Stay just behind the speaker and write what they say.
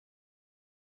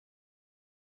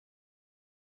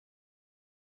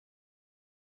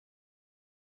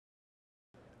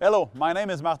Hello, my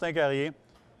name is Martin Carrier,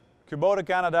 Kubota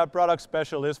Canada Product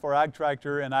Specialist for Ag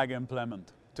Tractor and Ag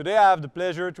Implement. Today I have the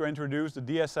pleasure to introduce the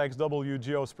DSX-W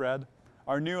GEOspread,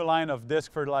 our new line of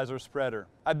disc fertilizer spreader.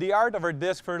 At the heart of our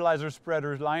disc fertilizer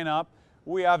spreaders lineup,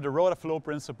 we have the Rotor flow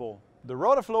principle. The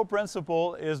Rotor flow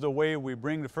principle is the way we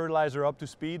bring the fertilizer up to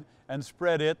speed and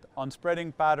spread it on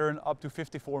spreading pattern up to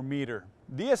 54 meter.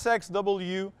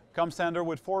 DSX-W comes standard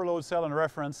with 4 load cell and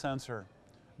reference sensor.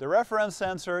 The reference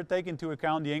sensor takes into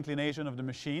account the inclination of the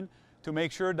machine to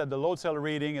make sure that the load cell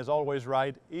reading is always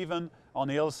right, even on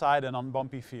the hillside and on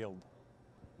bumpy field.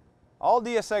 All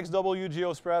DSX-W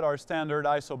GEOspread are standard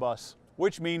isobus,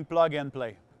 which means plug and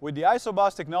play. With the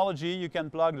isobus technology, you can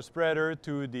plug the spreader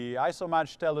to the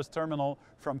isomatch TELUS terminal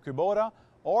from Kubota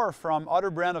or from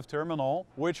other brand of terminal,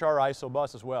 which are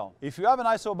isobus as well. If you have an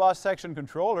isobus section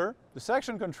controller, the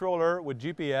section controller with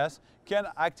GPS can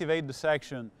activate the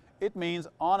section. It means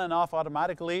on and off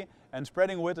automatically and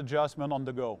spreading width adjustment on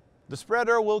the go. The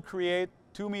spreader will create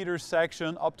 2 meter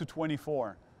section up to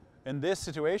 24. In this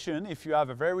situation, if you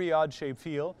have a very odd shaped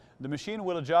field, the machine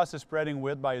will adjust the spreading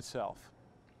width by itself.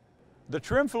 The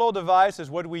trim flow device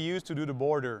is what we use to do the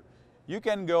border. You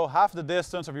can go half the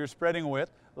distance of your spreading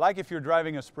width, like if you're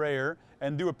driving a sprayer,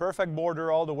 and do a perfect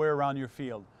border all the way around your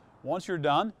field. Once you're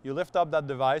done, you lift up that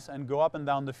device and go up and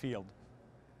down the field.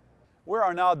 We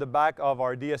are now at the back of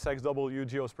our DSX-W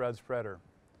GEOspread spreader.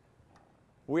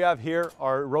 We have here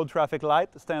our road traffic light,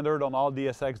 standard on all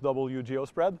DSX-W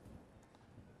GEOspread.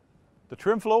 The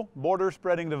trim flow border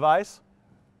spreading device.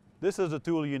 This is the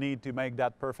tool you need to make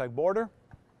that perfect border.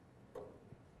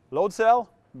 Load cell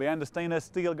behind the stainless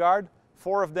steel guard,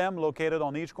 4 of them located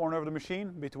on each corner of the machine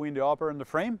between the upper and the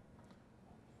frame.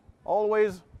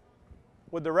 Always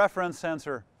with the reference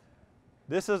sensor.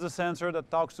 This is the sensor that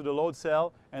talks to the load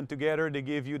cell, and together they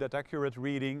give you that accurate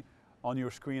reading on your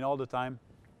screen all the time.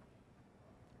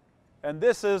 And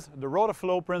this is the Rotor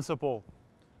flow principle.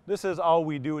 This is how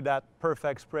we do that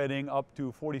perfect spreading up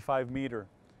to 45 meter.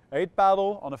 8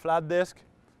 paddle on a flat disc,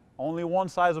 only one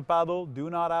size of paddle. Do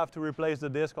not have to replace the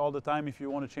disc all the time if you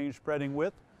want to change spreading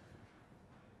width.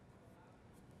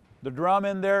 The drum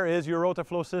in there is your Rotor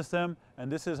flow system,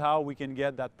 and this is how we can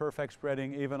get that perfect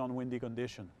spreading even on windy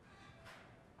condition.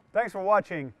 Thanks for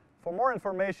watching. For more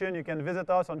information, you can visit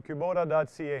us on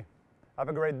kubota.ca. Have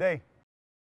a great day.